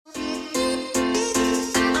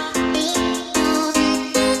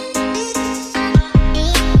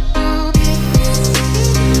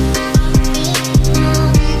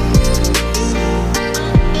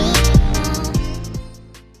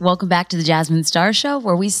Welcome back to the Jasmine Star Show,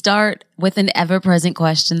 where we start with an ever-present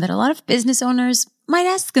question that a lot of business owners might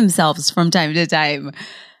ask themselves from time to time.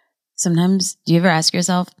 Sometimes, do you ever ask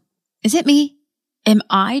yourself, is it me? Am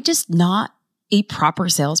I just not a proper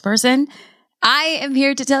salesperson? I am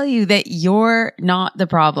here to tell you that you're not the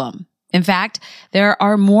problem. In fact, there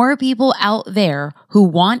are more people out there who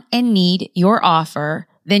want and need your offer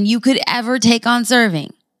than you could ever take on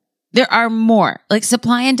serving. There are more. Like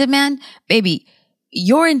supply and demand, baby,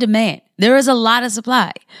 you're in demand. There is a lot of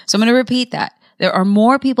supply. So I'm going to repeat that. There are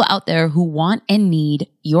more people out there who want and need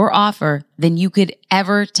your offer than you could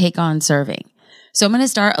ever take on serving. So I'm going to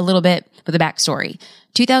start a little bit with a backstory.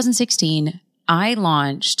 2016, I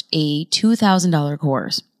launched a $2,000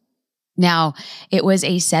 course. Now, it was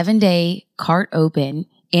a 7-day cart open,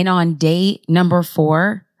 and on day number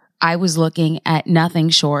 4, I was looking at nothing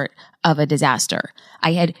short of a disaster.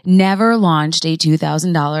 I had never launched a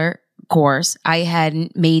 $2,000 course. I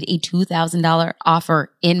hadn't made a $2,000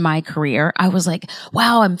 offer in my career. I was like,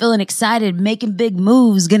 wow, I'm feeling excited, making big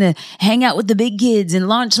moves, gonna hang out with the big kids and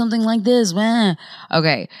launch something like this.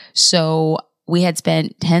 Okay, so we had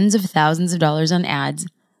spent tens of thousands of dollars on ads.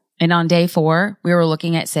 And on day 4, we were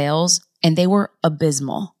looking at sales and they were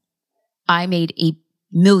abysmal. I made a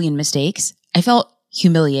million mistakes. I felt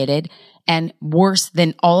humiliated. And worse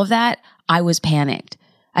than all of that, I was panicked.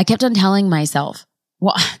 I kept on telling myself,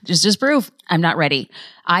 well, just proof I'm not ready.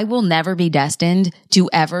 I will never be destined to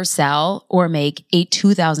ever sell or make a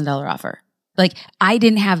 $2,000 offer. Like I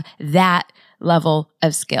didn't have that level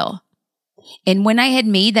of skill. And when I had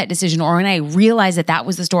made that decision, or when I realized that that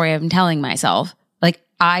was the story I'm telling myself, like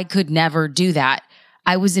I could never do that,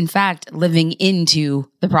 I was in fact living into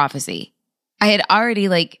the prophecy. I had already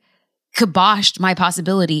kiboshed my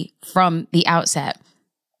possibility from the outset.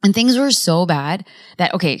 And things were so bad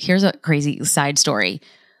that, okay, here's a crazy side story.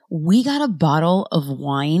 We got a bottle of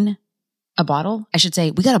wine, we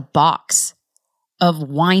got a box of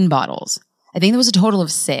wine bottles. I think there was a total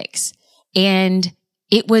of 6. And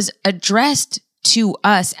it was addressed to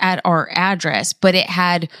us at our address, but it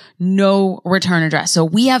had no return address. So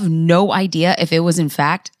we have no idea if it was in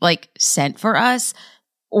fact sent for us,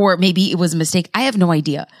 or maybe it was a mistake. I have no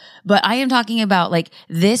idea. But I am talking about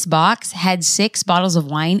this box had 6 bottles of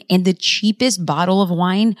wine, and the cheapest bottle of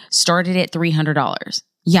wine started at $300.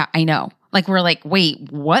 Yeah, I know. We're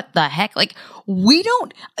wait, what the heck?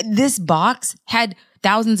 This box had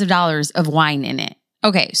thousands of dollars of wine in it.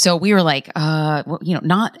 Okay, so we were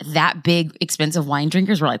not that big expensive wine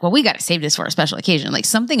drinkers. We're like, well, we got to save this for a special occasion.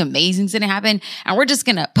 Something amazing's going to happen, and we're just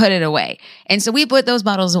going to put it away. And so we put those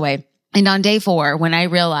bottles away. And on day 4, when I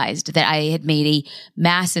realized that I had made a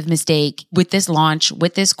massive mistake with this launch,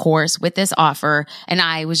 with this course, with this offer, and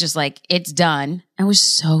I was just like, it's done. I was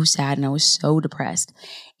so sad and I was so depressed.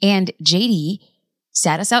 And JD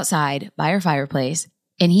sat us outside by our fireplace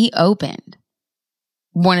and he opened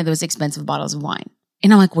one of those expensive bottles of wine.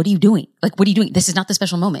 And I'm like, what are you doing? What are you doing? This is not the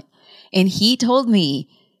special moment. And he told me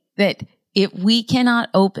that if we cannot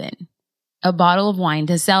open a bottle of wine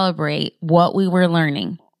to celebrate what we were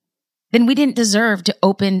learning, then we didn't deserve to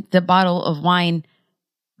open the bottle of wine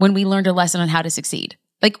when we learned a lesson on how to succeed.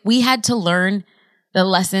 We had to learn the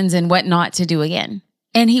lessons and what not to do again.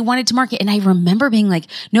 And he wanted to market. And I remember being like,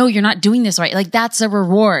 no, you're not doing this right. That's a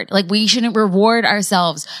reward. We shouldn't reward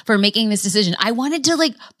ourselves for making this decision. I wanted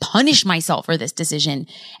to punish myself for this decision.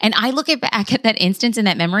 And I look back at that instance and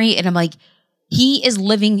that memory and I'm like, he is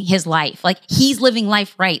living his life. He's living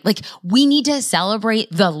life right. We need to celebrate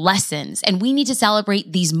the lessons and we need to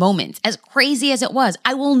celebrate these moments. As crazy as it was,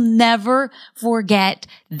 I will never forget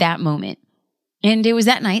that moment. And it was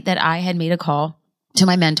that night that I had made a call to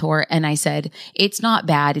my mentor and I said, it's not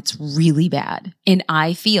bad. It's really bad. And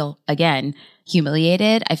I feel, again,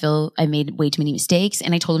 humiliated. I feel I made way too many mistakes.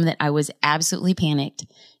 And I told him that I was absolutely panicked.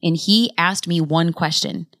 And he asked me one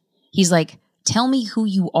question. He's like, tell me who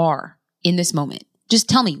you are in this moment. Just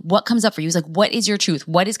tell me what comes up for you. He's like, what is your truth?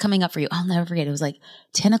 What is coming up for you? I'll never forget. It was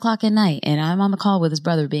 10 o'clock at night and I'm on the call with his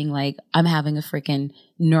brother being like, I'm having a freaking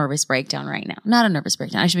nervous breakdown right now. Not a nervous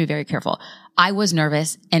breakdown. I should be very careful. I was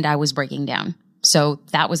nervous and I was breaking down. So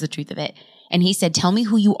that was the truth of it. And he said, tell me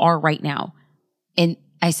who you are right now. And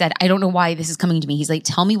I said, I don't know why this is coming to me. He's like,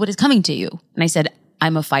 tell me what is coming to you. And I said,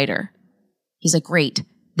 I'm a fighter. He's like, great.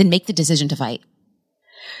 Then make the decision to fight.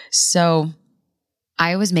 So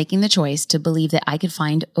I was making the choice to believe that I could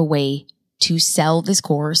find a way to sell this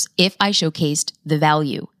course if I showcased the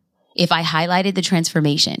value, if I highlighted the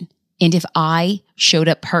transformation, and if I showed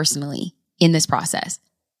up personally in this process.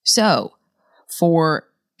 So for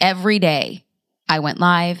every day, I went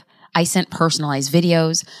live, I sent personalized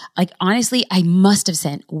videos. Like honestly, I must have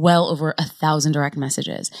sent well over 1,000 direct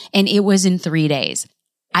messages, and it was in 3 days.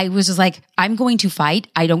 I was just like, I'm going to fight.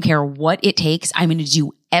 I don't care what it takes. I'm going to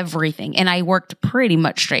do everything. And I worked pretty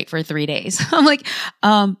much straight for 3 days. I'm like,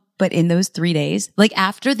 but in those 3 days, like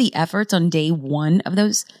after the efforts on day one of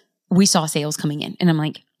those, we saw sales coming in, and I'm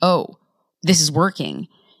like, oh, this is working.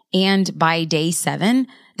 And by day 7,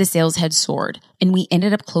 the sales had soared, and we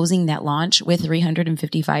ended up closing that launch with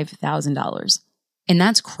 $355,000. And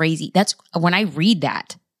that's crazy. That's when I read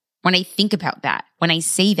that, when I think about that, when I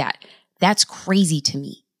say that, that's crazy to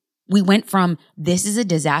me. We went from this is a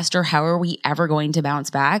disaster. How are we ever going to bounce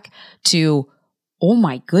back to, oh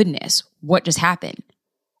my goodness, what just happened?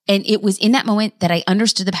 And it was in that moment that I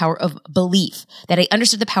understood the power of belief, that I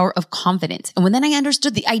understood the power of confidence. And then I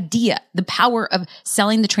understood the idea, the power of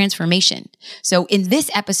selling the transformation. So in this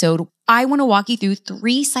episode, I want to walk you through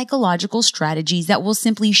 3 psychological strategies that will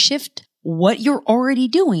simply shift what you're already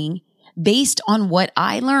doing based on what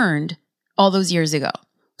I learned all those years ago.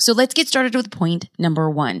 So let's get started with point number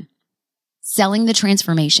 1, selling the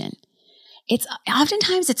transformation.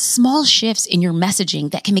 Oftentimes it's small shifts in your messaging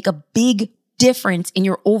that can make a big difference in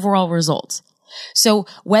your overall results. So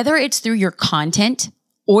whether it's through your content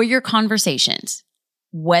or your conversations,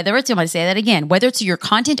 I'm going to say that again, whether it's your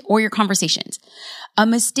content or your conversations, a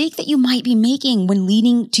mistake that you might be making when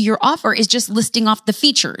leading to your offer is just listing off the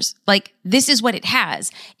features. Like, this is what it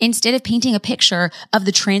has, instead of painting a picture of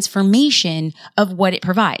the transformation of what it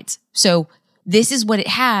provides. So this is what it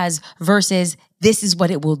has versus this is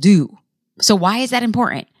what it will do. So why is that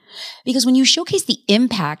important? Because when you showcase the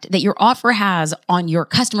impact that your offer has on your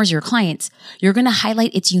customers, your clients, you're going to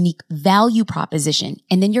highlight its unique value proposition,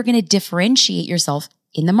 and then you're going to differentiate yourself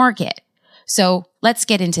in the market. So let's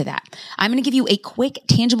get into that. I'm going to give you a quick,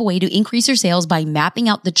 tangible way to increase your sales by mapping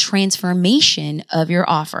out the transformation of your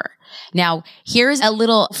offer. Now, here's a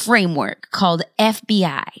little framework called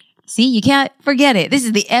FBI. See, you can't forget it. This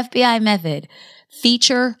is the FBI method: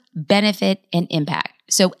 feature, benefit, and impact.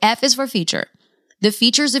 So F is for feature. The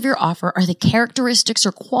features of your offer are the characteristics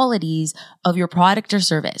or qualities of your product or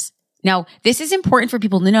service. Now, this is important for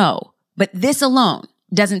people to know, but this alone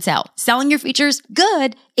doesn't sell. Selling your features,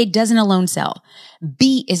 good. It doesn't alone sell.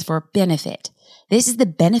 B is for benefit. This is the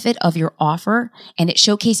benefit of your offer, and it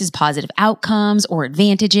showcases positive outcomes or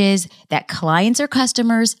advantages that clients or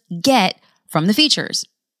customers get from the features.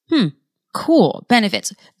 Cool.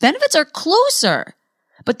 Benefits. Benefits are closer,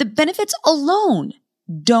 but the benefits alone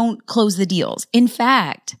don't close the deals. In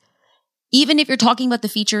fact, even if you're talking about the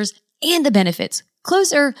features and the benefits,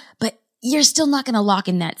 closer, but you're still not going to lock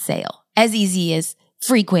in that sale as easy, as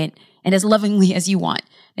frequent, and as lovingly as you want.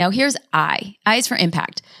 Now here's I. I is for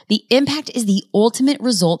impact. The impact is the ultimate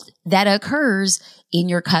result that occurs in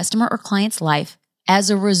your customer or client's life as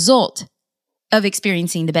a result of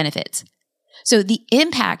experiencing the benefits. So the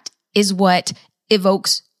impact is what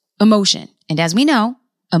evokes emotion. And as we know,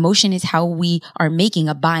 emotion is how we are making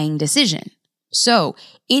a buying decision. So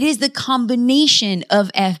it is the combination of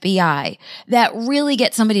FBI that really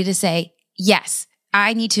gets somebody to say, yes,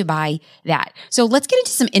 I need to buy that. So let's get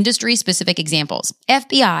into some industry specific examples.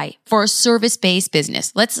 FBI for a service-based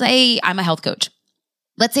business. Let's say I'm a health coach.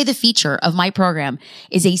 Let's say the feature of my program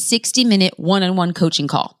is a 60-minute one-on-one coaching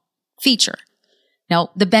call. Feature.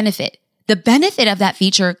 Now, the benefit of that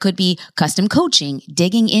feature could be custom coaching,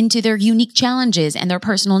 digging into their unique challenges and their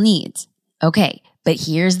personal needs. Okay, but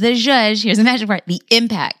here's the magic part, the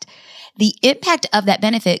impact. The impact of that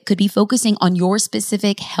benefit could be focusing on your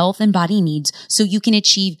specific health and body needs so you can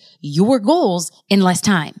achieve your goals in less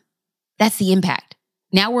time. That's the impact.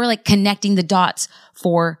 Now we're like connecting the dots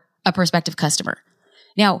for a prospective customer.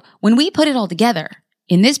 Now, when we put it all together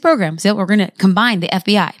in this program, so we're going to combine the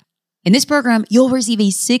FBI. In this program, you'll receive a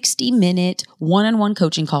 60-minute one-on-one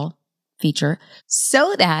coaching call feature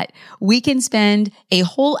so that we can spend a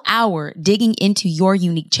whole hour digging into your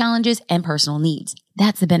unique challenges and personal needs.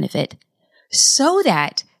 That's the benefit. So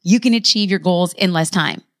that you can achieve your goals in less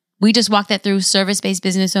time. We just walked that through service-based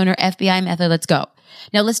business owner, FBI method. Let's go.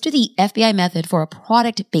 Now let's do the FBI method for a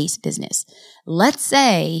product-based business. Let's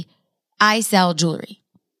say I sell jewelry.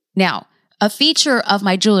 Now, a feature of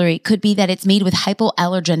my jewelry could be that it's made with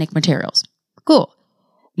hypoallergenic materials. Cool.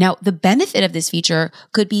 Now, the benefit of this feature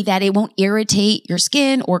could be that it won't irritate your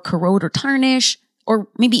skin or corrode or tarnish or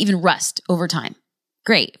maybe even rust over time.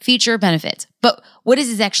 Great. Feature benefits. But what does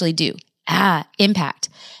this actually do? Impact.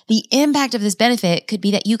 The impact of this benefit could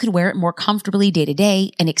be that you could wear it more comfortably day to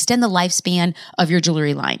day and extend the lifespan of your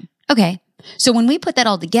jewelry line. Okay. So when we put that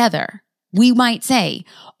all together, we might say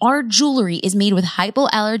our jewelry is made with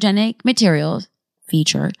hypoallergenic materials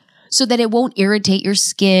feature so that it won't irritate your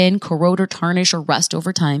skin, corrode or tarnish or rust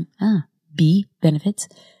over time. B, benefits.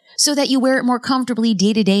 So that you wear it more comfortably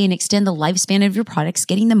day to day and extend the lifespan of your products,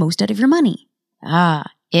 getting the most out of your money.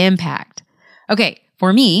 Impact. Okay,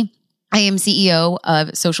 for me, I am CEO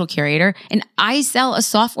of Social Curator, and I sell a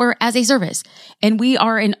software as a service. And we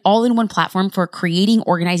are an all-in-one platform for creating,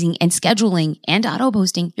 organizing, and scheduling and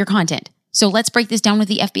auto-posting your content. So let's break this down with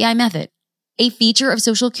the FBI method. A feature of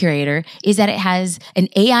Social Curator is that it has an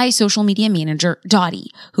AI social media manager,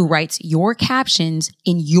 Dottie, who writes your captions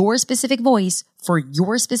in your specific voice for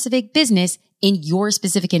your specific business in your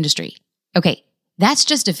specific industry. Okay, that's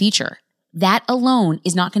just a feature. That alone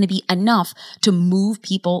is not going to be enough to move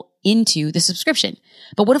people into the subscription.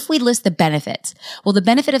 But what if we list the benefits? Well, the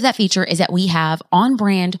benefit of that feature is that we have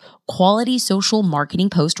on-brand quality social marketing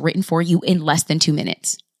post written for you in less than 2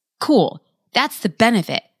 minutes. Cool. That's the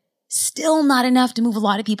benefit. Still not enough to move a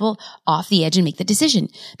lot of people off the edge and make the decision.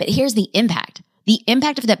 But here's the impact. The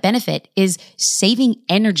impact of that benefit is saving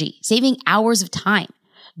energy, saving hours of time,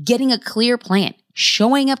 getting a clear plan,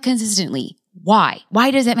 showing up consistently. Why?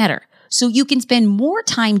 Why does that matter? So you can spend more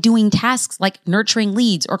time doing tasks like nurturing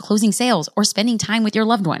leads or closing sales or spending time with your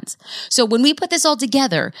loved ones. So when we put this all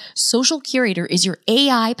together, Social Curator is your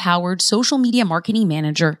AI-powered social media marketing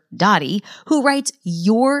manager, Dottie, who writes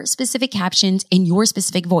your specific captions in your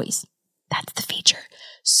specific voice. That's the feature.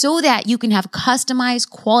 So that you can have customized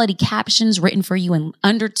quality captions written for you in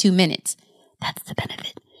under 2 minutes. That's the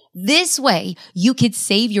benefit. This way, you could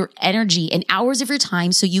save your energy and hours of your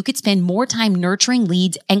time so you could spend more time nurturing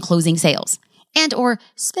leads and closing sales and or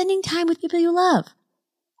spending time with people you love.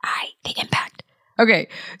 The impact. Okay,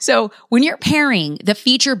 so when you're pairing the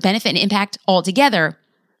feature, benefit, and impact all together,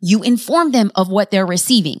 you inform them of what they're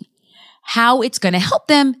receiving, how it's going to help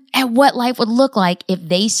them, and what life would look like if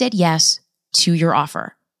they said yes to your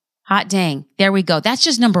offer. Hot dang. There we go. That's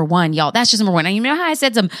just number one, y'all. That's just number one. And you know how I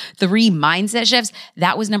said some 3 mindset shifts?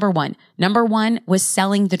 That was number one. Number one was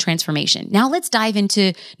selling the transformation. Now let's dive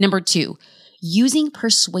into number 2, using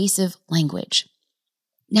persuasive language.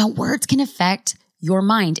 Now words can affect your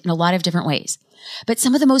mind in a lot of different ways, but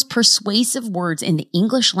some of the most persuasive words in the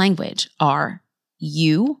English language are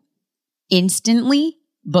you, instantly,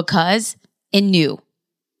 because, and new.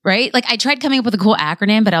 Right? Like I tried coming up with a cool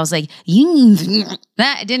acronym, but I was like,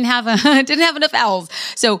 that didn't have enough vowels.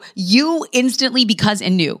 So you, instantly, because,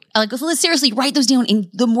 and new. Like, let's seriously write those down. And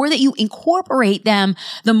the more that you incorporate them,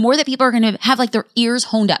 the more that people are going to have like their ears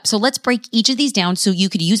honed up. So let's break each of these down so you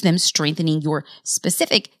could use them, strengthening your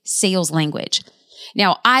specific sales language.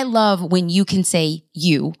 Now, I love when you can say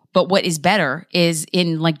you, but what is better is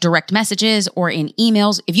in like direct messages or in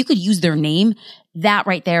emails, if you could use their name, that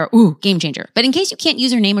right there, game changer. But in case you can't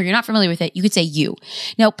use their name or you're not familiar with it, you could say you.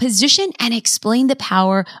 Now, position and explain the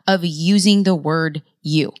power of using the word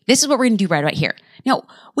you. This is what we're going to do right here. Now,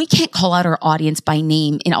 we can't call out our audience by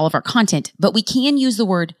name in all of our content, but we can use the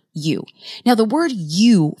word you. Now, the word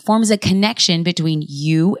you forms a connection between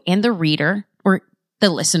you and the reader or the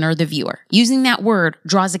listener, the viewer. Using that word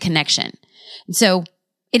draws a connection. And so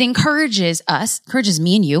it encourages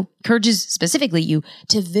me and you, encourages specifically you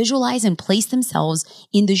to visualize and place themselves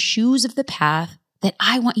in the shoes of the path that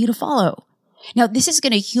I want you to follow. Now, this is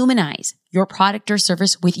going to humanize your product or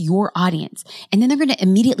service with your audience. And then they're going to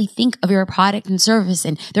immediately think of your product and service,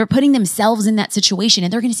 and they're putting themselves in that situation,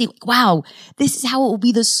 and they're going to say, wow, this is how it will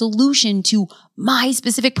be the solution to my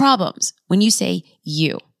specific problems when you say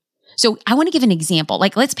you. So I want to give an example.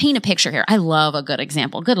 Like, let's paint a picture here. I love a good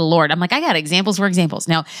example. Good Lord. I'm like, I got examples for examples.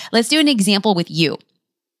 Now, let's do an example with you.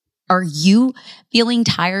 Are you feeling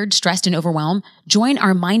tired, stressed, and overwhelmed? Join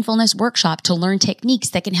our mindfulness workshop to learn techniques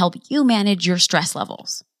that can help you manage your stress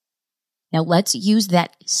levels. Now, let's use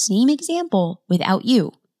that same example without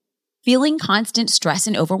you. Feeling constant stress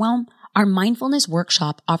and overwhelm? Our mindfulness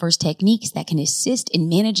workshop offers techniques that can assist in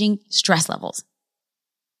managing stress levels.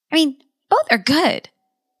 I mean, both are good.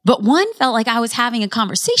 But one felt like I was having a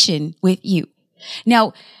conversation with you.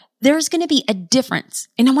 Now, there's going to be a difference,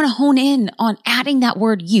 and I want to hone in on adding that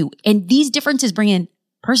word you. And these differences bring in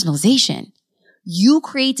personalization. You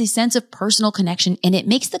creates a sense of personal connection, and it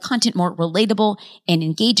makes the content more relatable and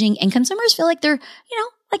engaging, and consumers feel like they're,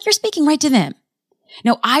 like you're speaking right to them.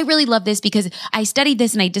 Now, I really love this because I studied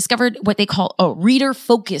this and I discovered what they call a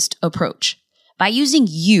reader-focused approach. By using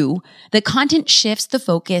you, the content shifts the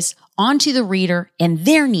focus onto the reader and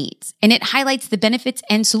their needs, and it highlights the benefits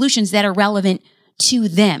and solutions that are relevant to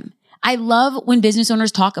them. I love when business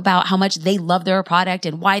owners talk about how much they love their product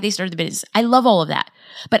and why they started the business. I love all of that.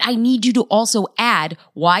 But I need you to also add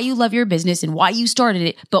why you love your business and why you started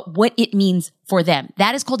it, but what it means for them.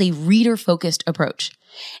 That is called a reader-focused approach.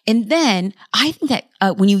 And then I think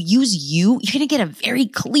that when you use you're going to get a very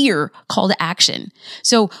clear call to action.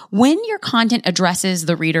 So when your content addresses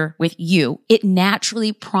the reader with you, it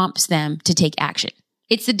naturally prompts them to take action.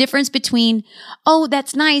 It's the difference between, oh,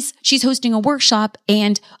 that's nice, she's hosting a workshop,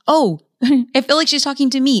 and, oh, I feel like she's talking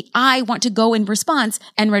to me. I want to go in response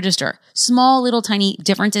and register. Small, little, tiny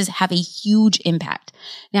differences have a huge impact.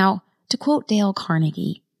 Now, to quote Dale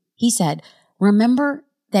Carnegie, he said, remember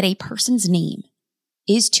that a person's name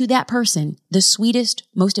is to that person the sweetest,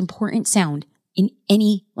 most important sound in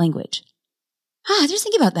any language. Just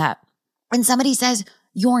think about that. When somebody says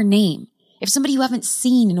your name, if somebody you haven't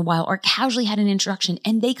seen in a while or casually had an introduction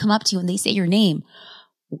and they come up to you and they say your name,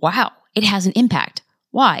 wow, it has an impact.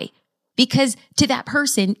 Why? Because to that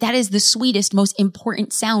person, that is the sweetest, most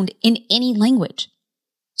important sound in any language.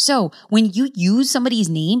 So when you use somebody's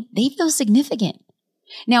name, they feel significant.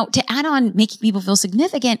 Now, to add on making people feel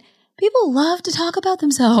significant, people love to talk about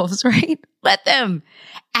themselves, right? Let them.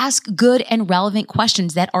 Ask good and relevant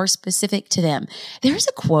questions that are specific to them. There's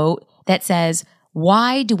a quote that says,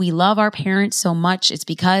 why do we love our parents so much? It's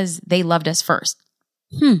because they loved us first.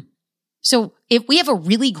 So if we have a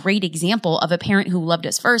really great example of a parent who loved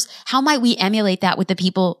us first, how might we emulate that with the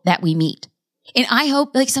people that we meet? And I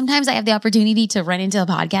hope, sometimes I have the opportunity to run into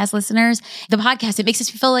podcast listeners. The podcast, it makes us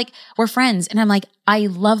feel like we're friends. And I'm like, I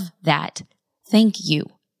love that. Thank you.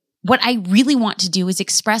 What I really want to do is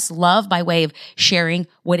express love by way of sharing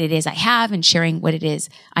what it is I have and sharing what it is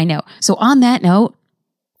I know. So on that note,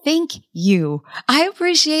 thank you. I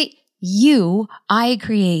appreciate you. I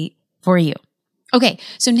create for you. Okay,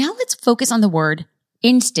 so now let's focus on the word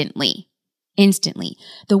instantly. Instantly.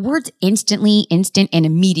 The words instantly, instant, and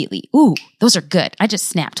immediately. Ooh, those are good. I just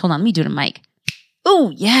snapped. Hold on, let me do it on mic.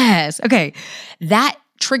 Ooh, yes. Okay. That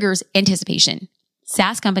triggers anticipation.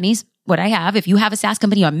 SaaS companies, what I have, if you have a SaaS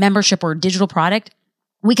company, a membership or a digital product,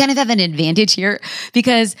 we kind of have an advantage here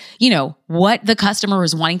because, what the customer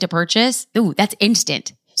is wanting to purchase, ooh, that's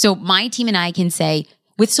instant. So my team and I can say,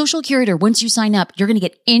 with Social Curator, once you sign up, you're going to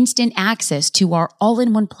get instant access to our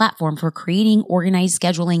all-in-one platform for creating, organized,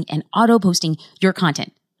 scheduling, and auto-posting your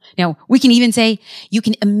content. Now, we can even say you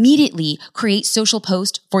can immediately create social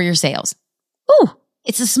posts for your sales. Ooh,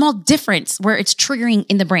 it's a small difference where it's triggering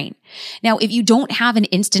in the brain. Now, if you don't have an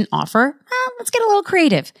instant offer, let's get a little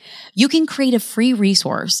creative. You can create a free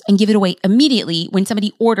resource and give it away immediately when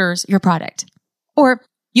somebody orders your product. Or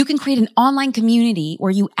you can create an online community where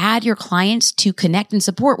you add your clients to connect and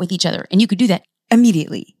support with each other. And you could do that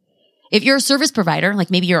immediately. If you're a service provider, like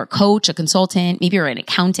maybe you're a coach, a consultant, maybe you're an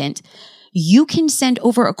accountant, you can send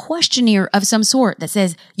over a questionnaire of some sort that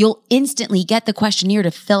says you'll instantly get the questionnaire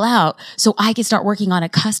to fill out so I can start working on a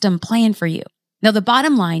custom plan for you. Now, the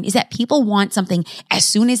bottom line is that people want something as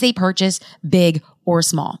soon as they purchase, big or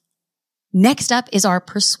small. Next up is our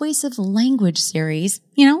persuasive language series.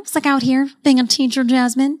 It's like out here being a teacher,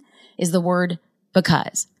 Jasmine, is the word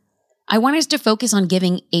because. I want us to focus on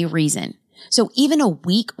giving a reason. So even a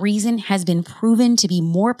weak reason has been proven to be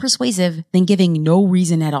more persuasive than giving no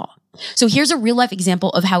reason at all. So here's a real life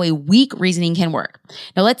example of how a weak reasoning can work.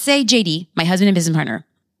 Now let's say JD, my husband and business partner,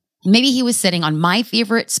 maybe he was sitting on my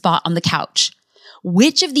favorite spot on the couch.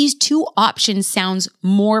 Which of these two options sounds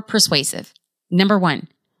more persuasive? Number one,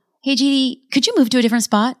 hey, JD, could you move to a different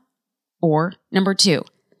spot? Or number two,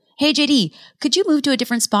 hey, JD, could you move to a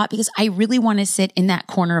different spot because I really want to sit in that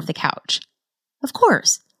corner of the couch? Of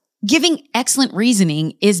course, giving excellent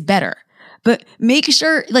reasoning is better, but make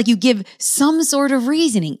sure you give some sort of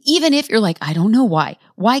reasoning. Even if you're like, I don't know why.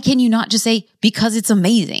 Why can you not just say, because it's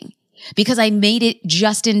amazing? Because I made it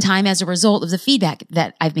just in time as a result of the feedback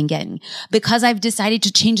that I've been getting. Because I've decided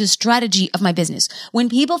to change the strategy of my business. When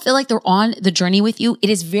people feel like they're on the journey with you, it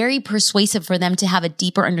is very persuasive for them to have a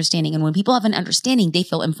deeper understanding. And when people have an understanding, they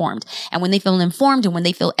feel informed. And when they feel informed and when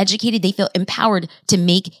they feel educated, they feel empowered to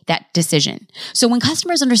make that decision. So when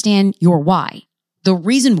customers understand your why, the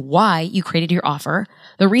reason why you created your offer,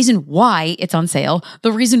 the reason why it's on sale,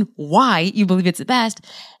 the reason why you believe it's the best,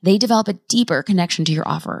 they develop a deeper connection to your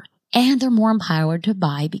offer. And they're more empowered to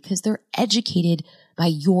buy because they're educated by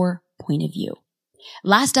your point of view.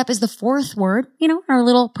 Last up is the fourth word, our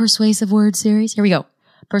little persuasive word series. Here we go.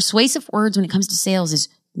 Persuasive words when it comes to sales is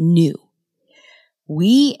new.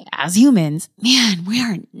 We, as humans, we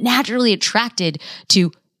are naturally attracted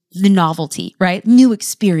to the novelty, right? New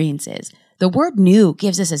experiences. The word new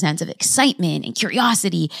gives us a sense of excitement and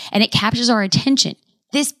curiosity, and it captures our attention.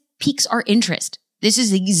 This piques our interest. This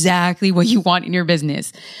is exactly what you want in your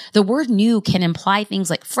business. The word new can imply things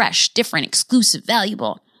like fresh, different, exclusive,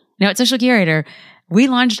 valuable. Now at Social Curator, we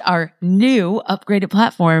launched our new upgraded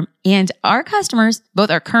platform, and our customers, both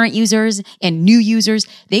our current users and new users,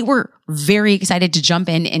 they were very excited to jump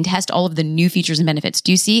in and test all of the new features and benefits.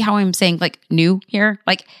 Do you see how I'm saying like new here?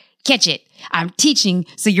 Like catch it. I'm teaching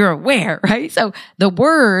so you're aware, right? So the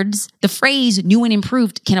phrase new and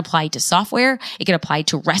improved can apply to software. It can apply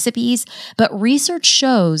to recipes, but research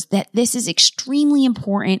shows that this is extremely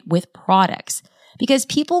important with products because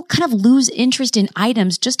people kind of lose interest in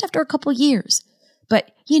items just after a couple years.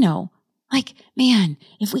 But man,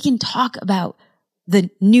 if we can talk about the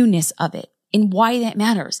newness of it and why that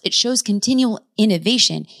matters, it shows continual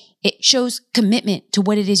innovation. It shows commitment to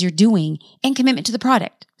what it is you're doing and commitment to the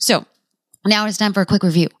product. So now it's time for a quick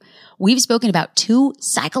review. We've spoken about 2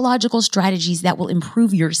 psychological strategies that will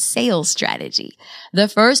improve your sales strategy. The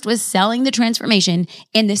first was selling the transformation,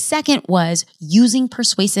 and the second was using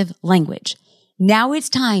persuasive language. Now it's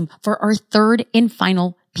time for our third and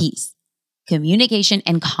final piece, communication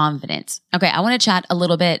and confidence. Okay, I want to chat a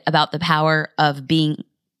little bit about the power of being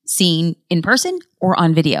seen in person or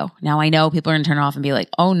on video. Now I know people are going to turn off and be like,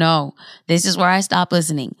 oh no, this is where I stop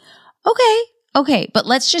listening. Okay, but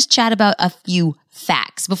let's just chat about a few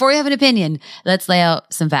facts. Before we have an opinion, let's lay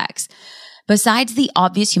out some facts. Besides the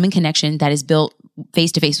obvious human connection that is built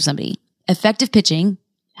face-to-face with somebody, effective pitching,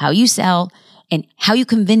 how you sell, and how you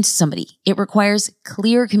convince somebody, it requires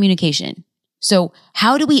clear communication. So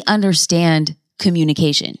how do we understand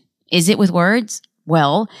communication? Is it with words?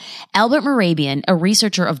 Well, Albert Mehrabian, a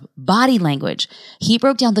researcher of body language, he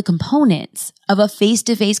broke down the components of a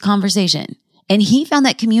face-to-face conversation. And he found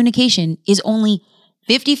that communication is only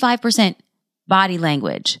 55% body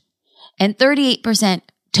language and 38%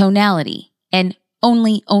 tonality and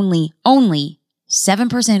only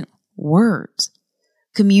 7% words.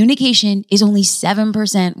 Communication is only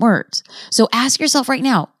 7% words. So ask yourself right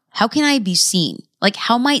now, how can I be seen? Like,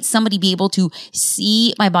 how might somebody be able to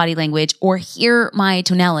see my body language or hear my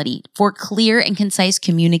tonality for clear and concise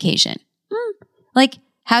communication? Like,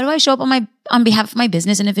 how do I show up on behalf of my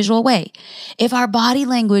business in a visual way? If our body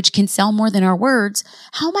language can sell more than our words,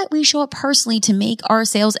 how might we show up personally to make our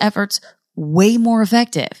sales efforts way more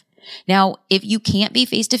effective? Now, if you can't be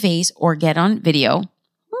face-to-face or get on video,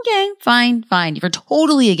 okay, fine. If you're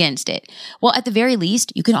totally against it, well, at the very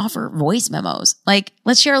least, you can offer voice memos. Like,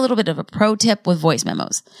 let's share a little bit of a pro tip with voice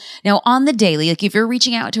memos. Now, on the daily, like if you're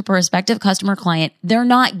reaching out to a prospective customer client, they're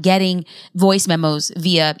not getting voice memos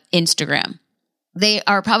via Instagram. They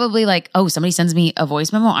are probably like, oh, somebody sends me a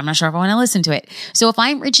voice memo. I'm not sure if I want to listen to it. So if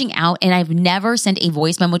I'm reaching out and I've never sent a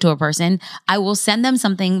voice memo to a person, I will send them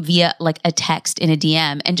something via like a text in a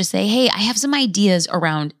DM and just say, hey, I have some ideas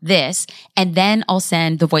around this. And then I'll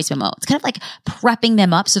send the voice memo. It's kind of like prepping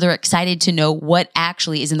them up so they're excited to know what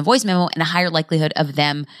actually is in the voice memo and a higher likelihood of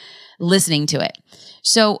them listening to it.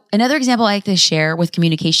 So another example I like to share with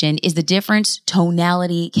communication is the difference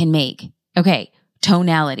tonality can make. Okay.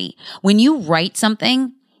 Tonality. When you write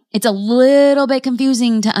something, it's a little bit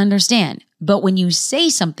confusing to understand. But when you say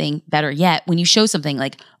something, better yet, when you show something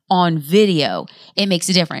like on video, it makes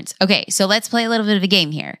a difference. Okay, so let's play a little bit of a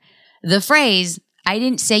game here. The phrase, I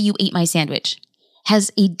didn't say you ate my sandwich,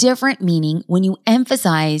 has a different meaning when you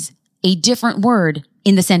emphasize a different word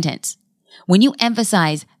in the sentence. When you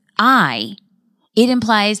emphasize I, it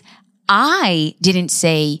implies I didn't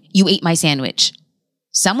say you ate my sandwich.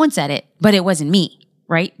 Someone said it, but it wasn't me,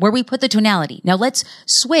 right? Where we put the tonality. Now let's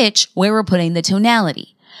switch where we're putting the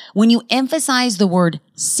tonality. When you emphasize the word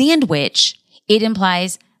sandwich, it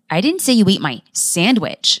implies, I didn't say you ate my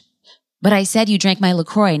sandwich, but I said you drank my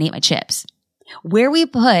LaCroix and ate my chips. Where we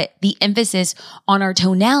put the emphasis on our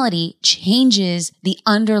tonality changes the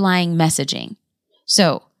underlying messaging.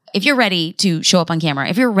 So if you're ready to show up on camera,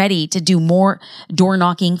 if you're ready to do more door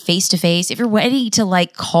knocking face to face, if you're ready to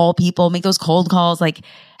like call people, make those cold calls, like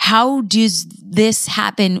how does this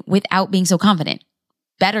happen without being so confident?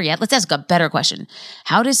 Better yet, let's ask a better question.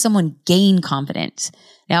 How does someone gain confidence?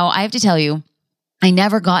 Now, I have to tell you, I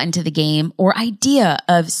never got into the game or idea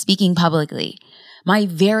of speaking publicly. My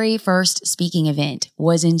very first speaking event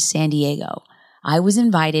was in San Diego. I was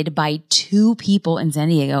invited by 2 people in San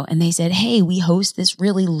Diego and they said, hey, we host this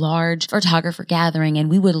really large photographer gathering and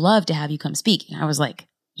we would love to have you come speak. And I was like,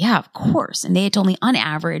 yeah, of course. And they had told me on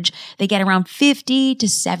average, they get around 50 to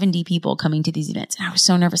 70 people coming to these events. And I was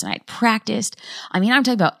so nervous and I had practiced. I mean, I'm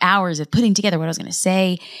talking about hours of putting together what I was going to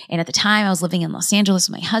say. And at the time I was living in Los Angeles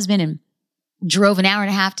with my husband and drove an hour and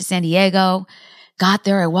a half to San Diego. Got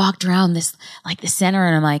there. I walked around the center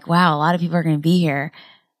and I'm like, wow, a lot of people are going to be here.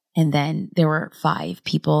 And then there were 5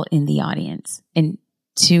 people in the audience, and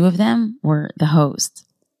 2 of them were the hosts.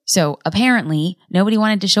 So apparently nobody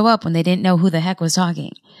wanted to show up when they didn't know who the heck was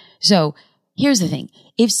talking. So here's the thing.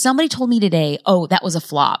 If somebody told me today, oh, that was a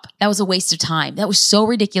flop, that was a waste of time, that was so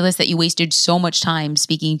ridiculous that you wasted so much time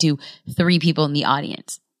speaking to 3 people in the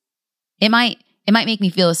audience, it might make me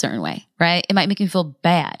feel a certain way, right? It might make me feel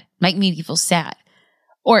bad, it might make me feel sad.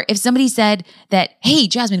 Or if somebody said that, hey,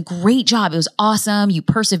 Jasmine, great job, it was awesome, you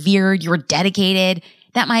persevered, you were dedicated,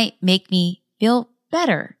 that might make me feel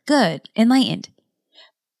better, good, enlightened.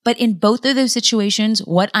 But in both of those situations,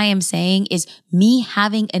 what I am saying is me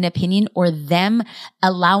having an opinion or them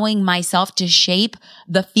allowing myself to shape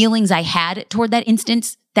the feelings I had toward that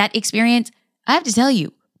instance, that experience. I have to tell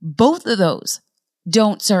you, both of those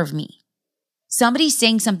don't serve me. Somebody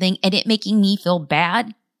saying something and it making me feel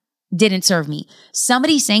bad didn't serve me.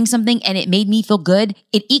 Somebody saying something and it made me feel good,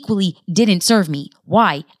 it equally didn't serve me.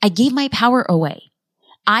 Why? I gave my power away.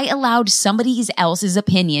 I allowed somebody else's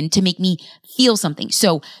opinion to make me feel something.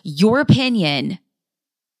 So your opinion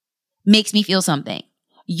makes me feel something.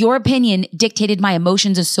 Your opinion dictated my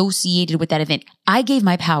emotions associated with that event. I gave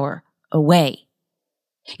my power away.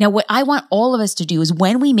 Now, what I want all of us to do is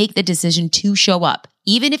when we make the decision to show up,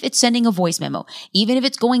 even if it's sending a voice memo, even if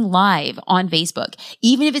it's going live on Facebook,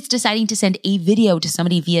 even if it's deciding to send a video to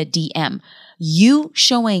somebody via DM, you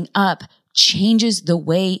showing up changes the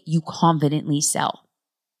way you confidently sell.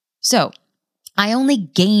 So I only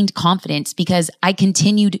gained confidence because I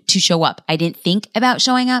continued to show up. I didn't think about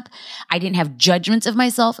showing up. I didn't have judgments of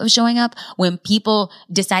myself of showing up. When people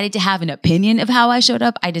decided to have an opinion of how I showed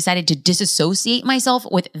up, I decided to disassociate myself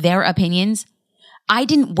with their opinions. I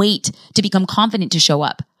didn't wait to become confident to show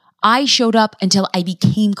up. I showed up until I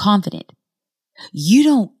became confident. You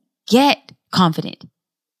don't get confident.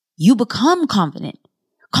 You become confident.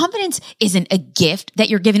 Confidence isn't a gift that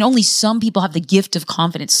you're given. Only some people have the gift of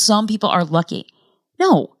confidence. Some people are lucky.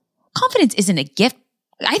 No, confidence isn't a gift.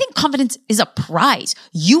 I think confidence is a prize.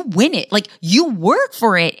 You win it. Like you work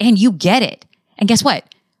for it and you get it. And guess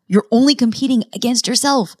what? You're only competing against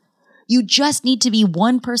yourself. You just need to be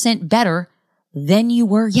 1% better than you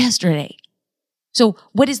were yesterday. So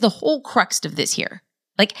what is the whole crux of this here?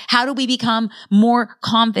 Like, how do we become more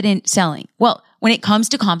confident selling? Well, when it comes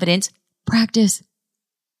to confidence, practice.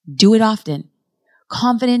 Do it often.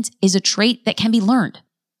 Confidence is a trait that can be learned.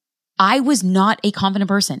 I was not a confident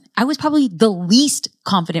person. I was probably the least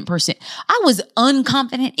confident person. I was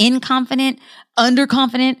unconfident, inconfident,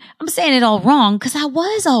 underconfident. I'm saying it all wrong because I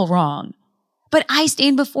was all wrong. But I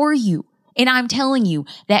stand before you and I'm telling you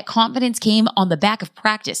that confidence came on the back of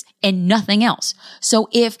practice and nothing else. So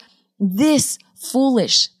if this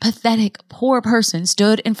foolish, pathetic, poor person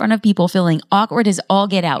stood in front of people feeling awkward as all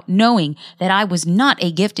get out, knowing that I was not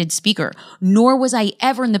a gifted speaker, nor was I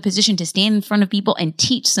ever in the position to stand in front of people and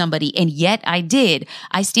teach somebody, and yet I did.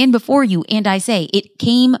 I stand before you and I say, it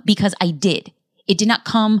came because I did. It did not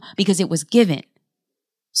come because it was given.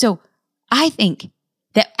 So I think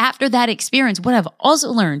that after that experience, what I've also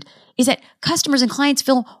learned is that customers and clients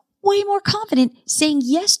feel way more confident saying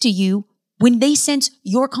yes to you when they sense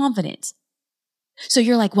your confidence. So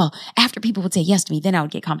you're like, well, after people would say yes to me, then I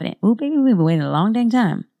would get confident. Oh, baby, we've been waiting a long dang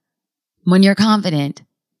time. When you're confident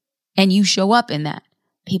and you show up in that,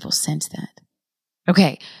 people sense that.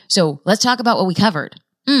 Okay, so let's talk about what we covered.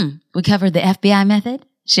 We covered the FBI method,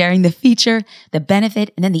 sharing the feature, the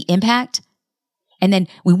benefit, and then the impact. And then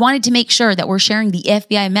we wanted to make sure that we're sharing the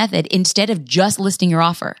FBI method instead of just listing your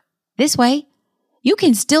offer. This way, you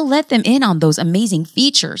can still let them in on those amazing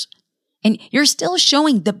features. And you're still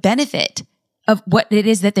showing the benefit of what it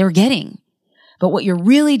is that they're getting. But what you're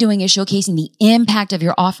really doing is showcasing the impact of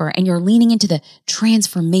your offer and you're leaning into the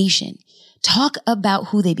transformation. Talk about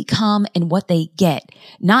who they become and what they get,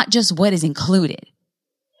 not just what is included.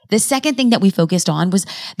 The second thing that we focused on was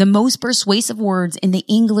the most persuasive words in the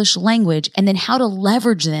English language and then how to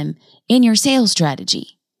leverage them in your sales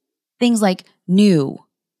strategy. Things like new,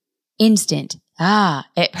 instant,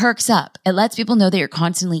 it perks up. It lets people know that you're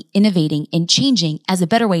constantly innovating and changing as a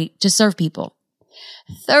better way to serve people.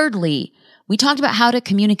 Thirdly, we talked about how to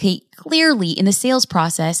communicate clearly in the sales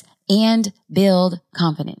process and build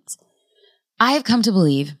confidence. I have come to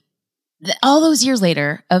believe that all those years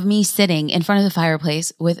later of me sitting in front of the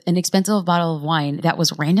fireplace with an expensive bottle of wine that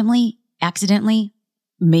was randomly, accidentally,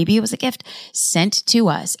 maybe it was a gift, sent to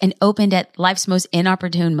us and opened at life's most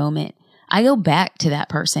inopportune moment, I go back to that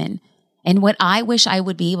person. And what I wish I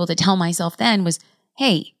would be able to tell myself then was,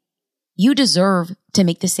 hey, you deserve to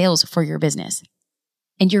make the sales for your business.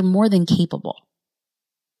 And you're more than capable.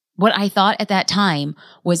 What I thought at that time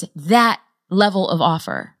was that level of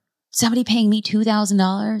offer Somebody paying me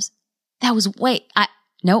 $2,000? That was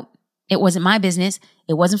nope. It wasn't my business.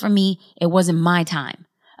 It wasn't for me. It wasn't my time.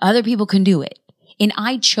 Other people can do it. And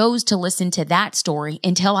I chose to listen to that story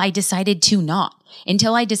until I decided to not,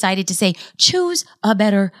 until I decided to say, choose a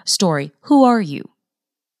better story. Who are you?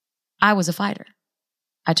 I was a fighter.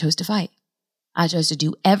 I chose to fight. I chose to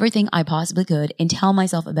do everything I possibly could and tell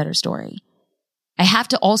myself a better story. I have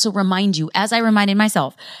to also remind you, as I reminded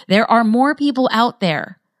myself, there are more people out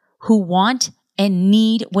there who want and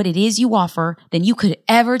need what it is you offer than you could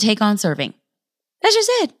ever take on serving. That's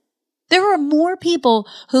just it. There were more people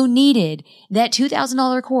who needed that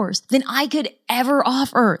 $2,000 course than I could ever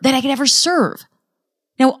offer, that I could ever serve.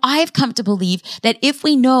 Now, I've come to believe that if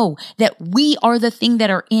we know that we are the thing that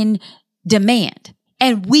are in demand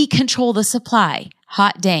and we control the supply,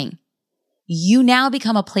 hot dang, you now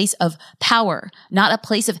become a place of power, not a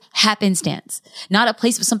place of happenstance, not a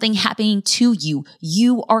place of something happening to you.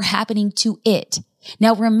 You are happening to it.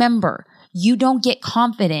 Now, remember, you don't get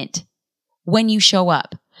confident when you show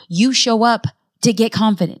up. You show up to get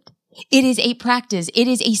confident. It is a practice. It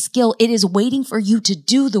is a skill. It is waiting for you to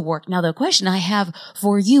do the work. Now, the question I have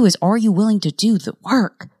for you is, are you willing to do the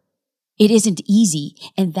work? It isn't easy.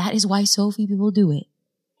 And that is why so few people do it.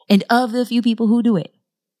 And of the few people who do it,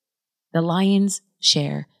 the lion's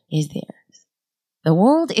share is theirs. The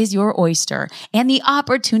world is your oyster, and the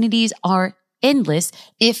opportunities are endless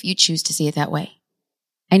if you choose to see it that way.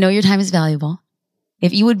 I know your time is valuable.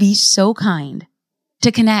 If you would be so kind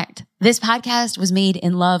to connect. This podcast was made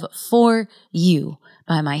in love for you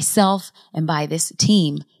by myself and by this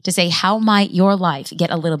team to say, how might your life get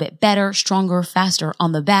a little bit better, stronger, faster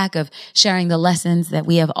on the back of sharing the lessons that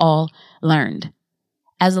we have all learned?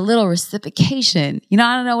 As a little reciprocation, I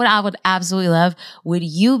don't know what I would absolutely love. Would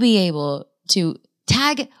you be able to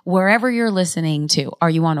tag wherever you're listening to? Are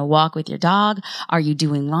you on a walk with your dog? Are you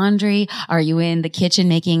doing laundry? Are you in the kitchen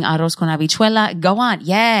making arroz con habichuela? Go on.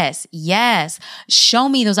 Yes. Show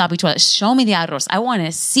me those habichuelas. Show me the arroz. I want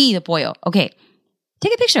to see the pollo. Okay.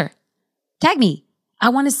 Take a picture. Tag me. I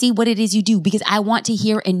want to see what it is you do because I want to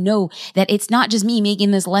hear and know that it's not just me making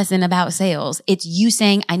this lesson about sales. It's you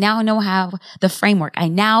saying, I now know how the framework. I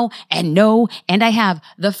now and know and I have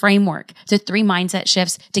the framework to 3 mindset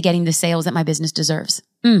shifts to getting the sales that my business deserves.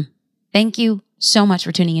 Thank you so much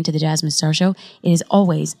for tuning into the Jasmine Star Show. It is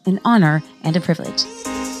always an honor and a privilege.